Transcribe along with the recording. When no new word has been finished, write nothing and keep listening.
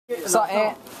So,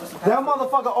 Aunt. That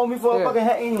motherfucker owe me for a fucking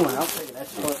hat anyway. I'm taking that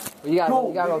shit. You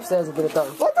gotta go upstairs and get it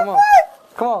though. Come on.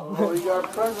 Come on. Oh, you got a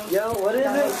present? Yo, what is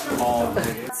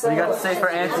it? So you gotta say for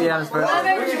Anthony on his birthday.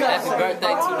 Happy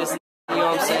birthday to this. You know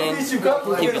what I'm saying?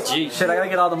 Keep it G. Shit, I gotta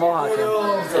get all the mohawk in.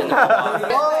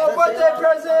 Oh, birthday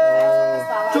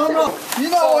present! You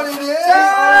know what it is?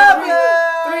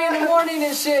 3 in the morning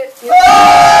and shit.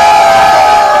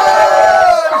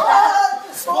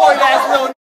 Spoiled ass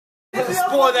little.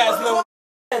 Spoiled ass little.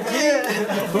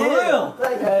 For real.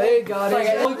 There you go. There you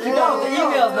go. You got the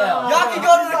emails now. Y'all can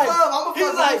go to the club. I'm a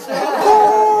fuck like,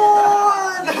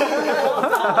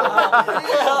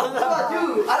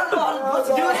 dude, I don't know what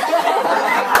to do.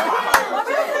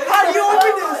 How do you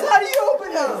open this? How do you open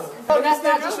this? But that's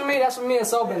not just for me. That's for me and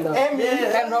Sobin though. And me.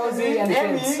 And Rosie and the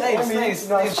kids.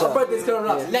 Thanks. My birthday's coming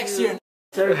up next year.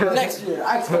 Next year,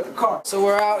 I expect a car. So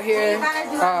we're out here.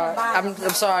 I'm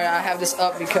sorry, I have this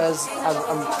up because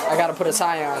I gotta put a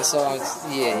tie on. So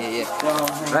yeah.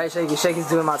 Right, Shaky's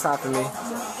doing my tie for me.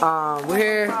 We're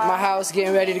here at my house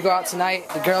getting ready to go out tonight.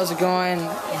 The girls are going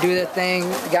to do their thing.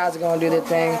 The guys are going to do their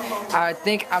thing. I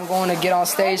think I'm going to get on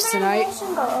stage tonight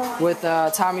with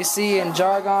Tommy C and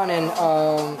Jargon and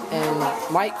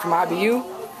Mike from IBU.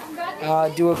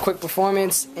 Do a quick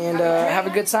performance and have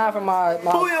a good time for my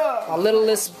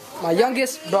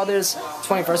youngest brother's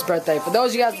 21st birthday. For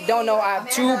those of you guys that don't know, I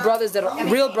have 2 brothers that are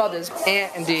real brothers,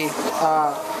 Ant and D.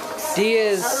 D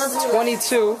is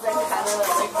 22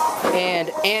 and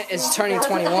Ant is turning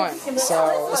 21.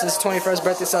 So this is his 21st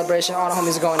birthday celebration. All the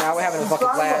homies are going out. We're having a fucking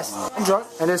blast. I'm drunk.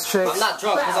 And this chick. I'm not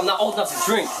drunk because I'm not old enough to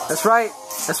drink. That's right.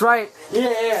 That's right.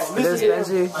 Yeah. There's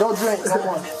Benji. Don't drink. Come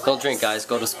on. Don't drink, guys.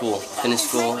 Go to school. Finish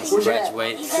school.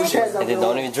 Graduate. And then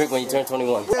don't even drink when you turn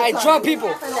 21. Hey, drunk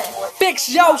people. Fix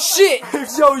your shit.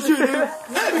 Fix your shit,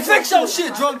 Fix your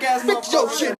shit, drunk ass. Fix your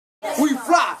shit. We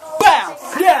fly. Bow.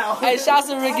 Down. Hey, shouts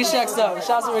to Ricky Shucks though.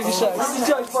 Shouts to Ricky Shucks. Ricky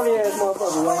Shucks funny ass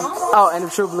motherfucker, man. Oh, and the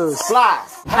True Blues. Fly.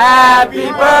 Happy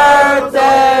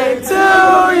birthday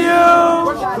to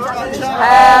you.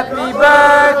 Happy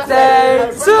birthday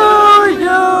to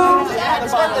you.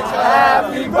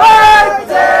 Happy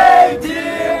birthday,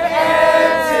 dear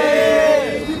Auntie.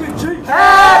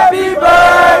 Happy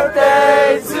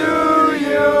birthday to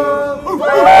you.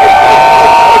 We're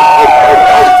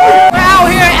out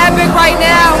here at Epic right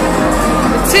now.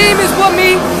 The team is with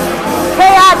me.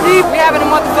 k.i.d. We having a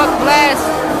motherfucking blast.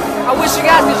 I wish you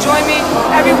guys could join me.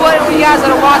 Every one of you guys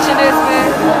that are watching this, man.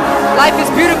 Life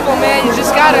is beautiful, man. You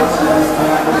just gotta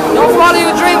don't follow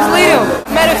your dreams, lead them.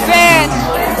 Met a fan.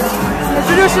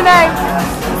 Introduce your name.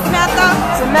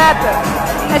 Samantha.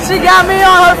 And she got me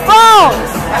on her phone.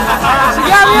 She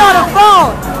got me on her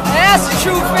phone. And that's a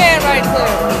true fan right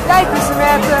there. Thank you,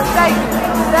 Samantha. Thank you.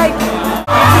 Thank you.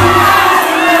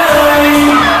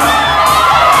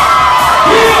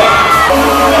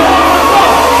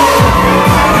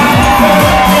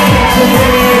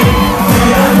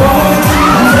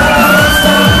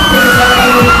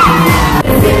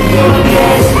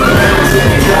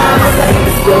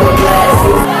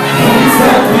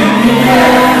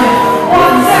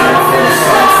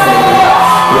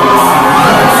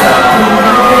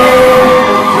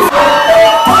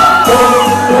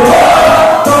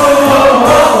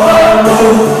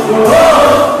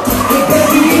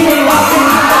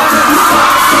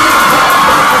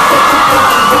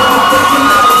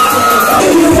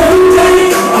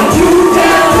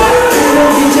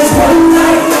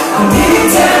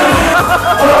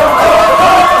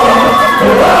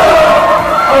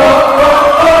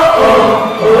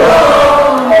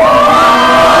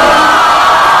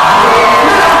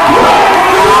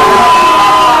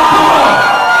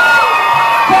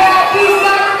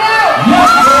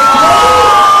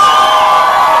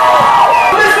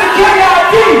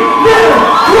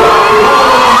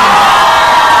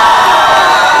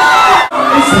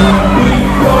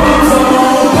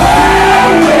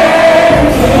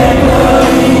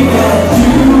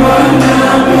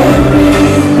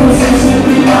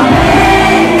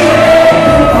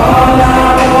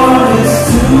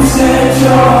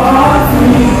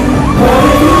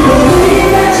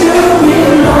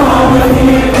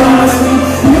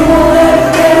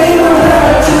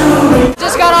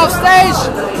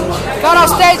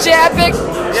 Epic.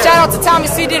 Shout out to Tommy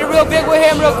C, did it real big with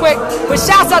him real quick. But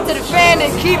shouts out to the fan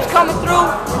that keeps coming through.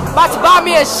 About to buy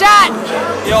me a shot.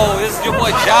 Yo, this is your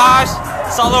boy Josh.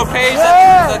 Saw a little page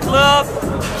at the club.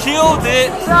 Killed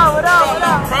it. What up, what up, what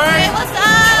up? Hey, what's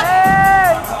up?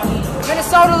 Hey.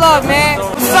 Minnesota love, man.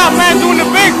 What's up, man? Doing the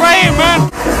big right here, man.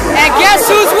 And guess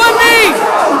who's with me?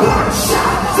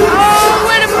 Oh,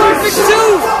 we're the perfect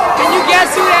two. Can you guess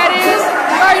who that is?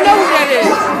 You already know who that is.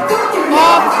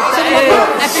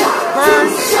 Epic Burn.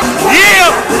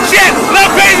 Yeah! Shit!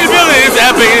 Left page in the building. It's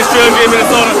epic. It's Trilogy in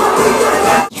Minnesota.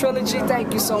 Trilogy,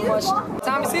 thank you so much.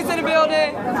 Tommy C's in the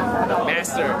building.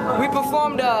 Master. We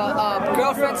performed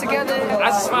Girlfriend together. I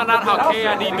just found out how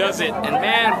k.i.d does it. And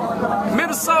man,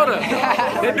 Minnesota,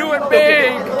 they do it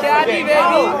big. k.i.d,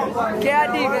 baby.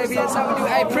 k.i.d, baby. That's how we do.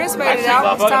 Hey, Prince made it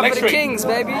out. It's time for the Kings,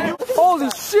 baby. Holy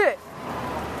shit.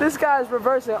 This guy's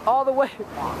reversing all the way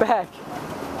back.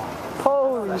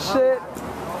 Holy shit.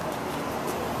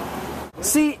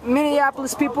 See,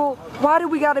 Minneapolis people, why do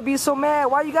we gotta be so mad?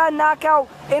 Why you gotta knock out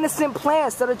innocent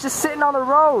plants that are just sitting on the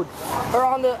road or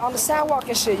on the sidewalk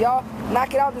and shit, y'all?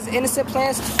 Knock it out, these innocent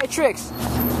plants. Hey, Trix,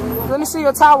 let me see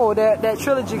your towel that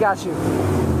Trilogy got you.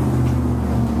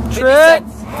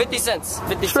 50 cents.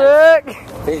 50 cents. Trick.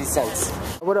 50 cents.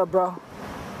 What up, bro?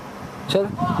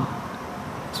 Chillin'?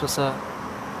 That's what's up.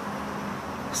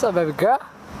 What's up, baby girl?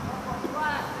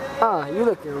 You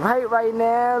looking right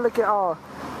now. Looking all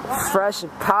fresh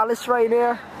and polished right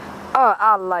there.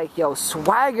 I like your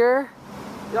swagger.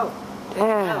 Yo.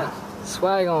 Damn.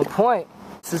 Swag on point.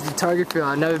 This is the Target field.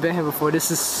 I've never been here before. This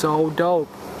is so dope.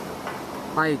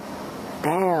 Like,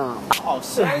 damn. Oh,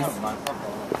 serious?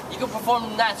 You can perform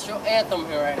the national anthem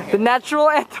here right here. The natural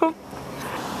anthem?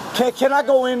 Can I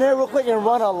go in there real quick and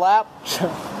run a lap? What's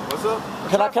up?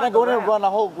 Can I go in there and run a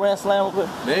whole Grand Slam real quick?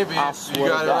 Maybe. You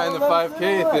got to run the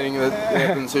 5K thing that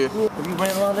happens here. Have you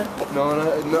ran around there?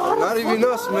 No, not even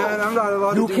us, man. I'm not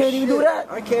allowed to do You can't even do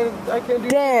that? I can't do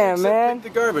Damn, man.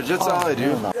 Pick the garbage. That's all I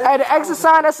do. Hey, the exit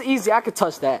sign, that's easy. I could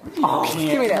touch that. Oh,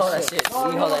 give me that shit.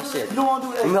 Let me hold that shit. You don't want to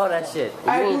do that? Let me hold that shit.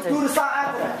 Hey, do the sign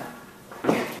after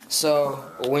that. So,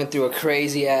 we went through a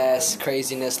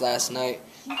craziness last night.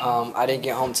 I didn't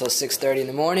get home till 6:30 in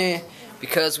the morning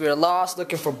because we were lost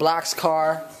looking for Block's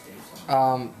car.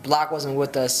 Block wasn't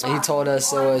with us. He told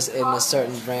us it was in a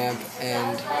certain ramp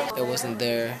and it wasn't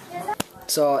there.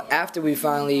 So after we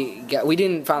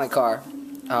didn't find the car,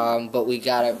 but we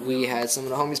had some of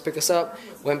the homies pick us up,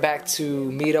 went back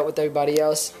to meet up with everybody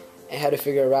else and had to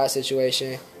figure a ride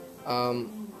situation.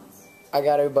 I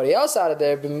got everybody else out of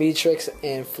there, but me, Trix,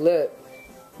 and Flip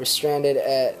were stranded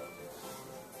at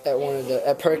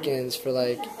Perkins for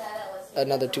like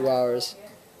another 2 hours.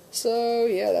 So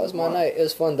yeah, that was my night. It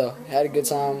was fun though. Had a good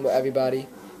time with everybody.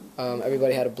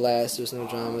 Everybody had a blast. There was no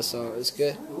drama, so it was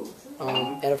good.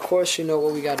 And of course, you know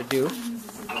what we got to do.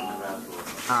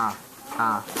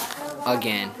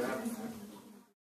 Again.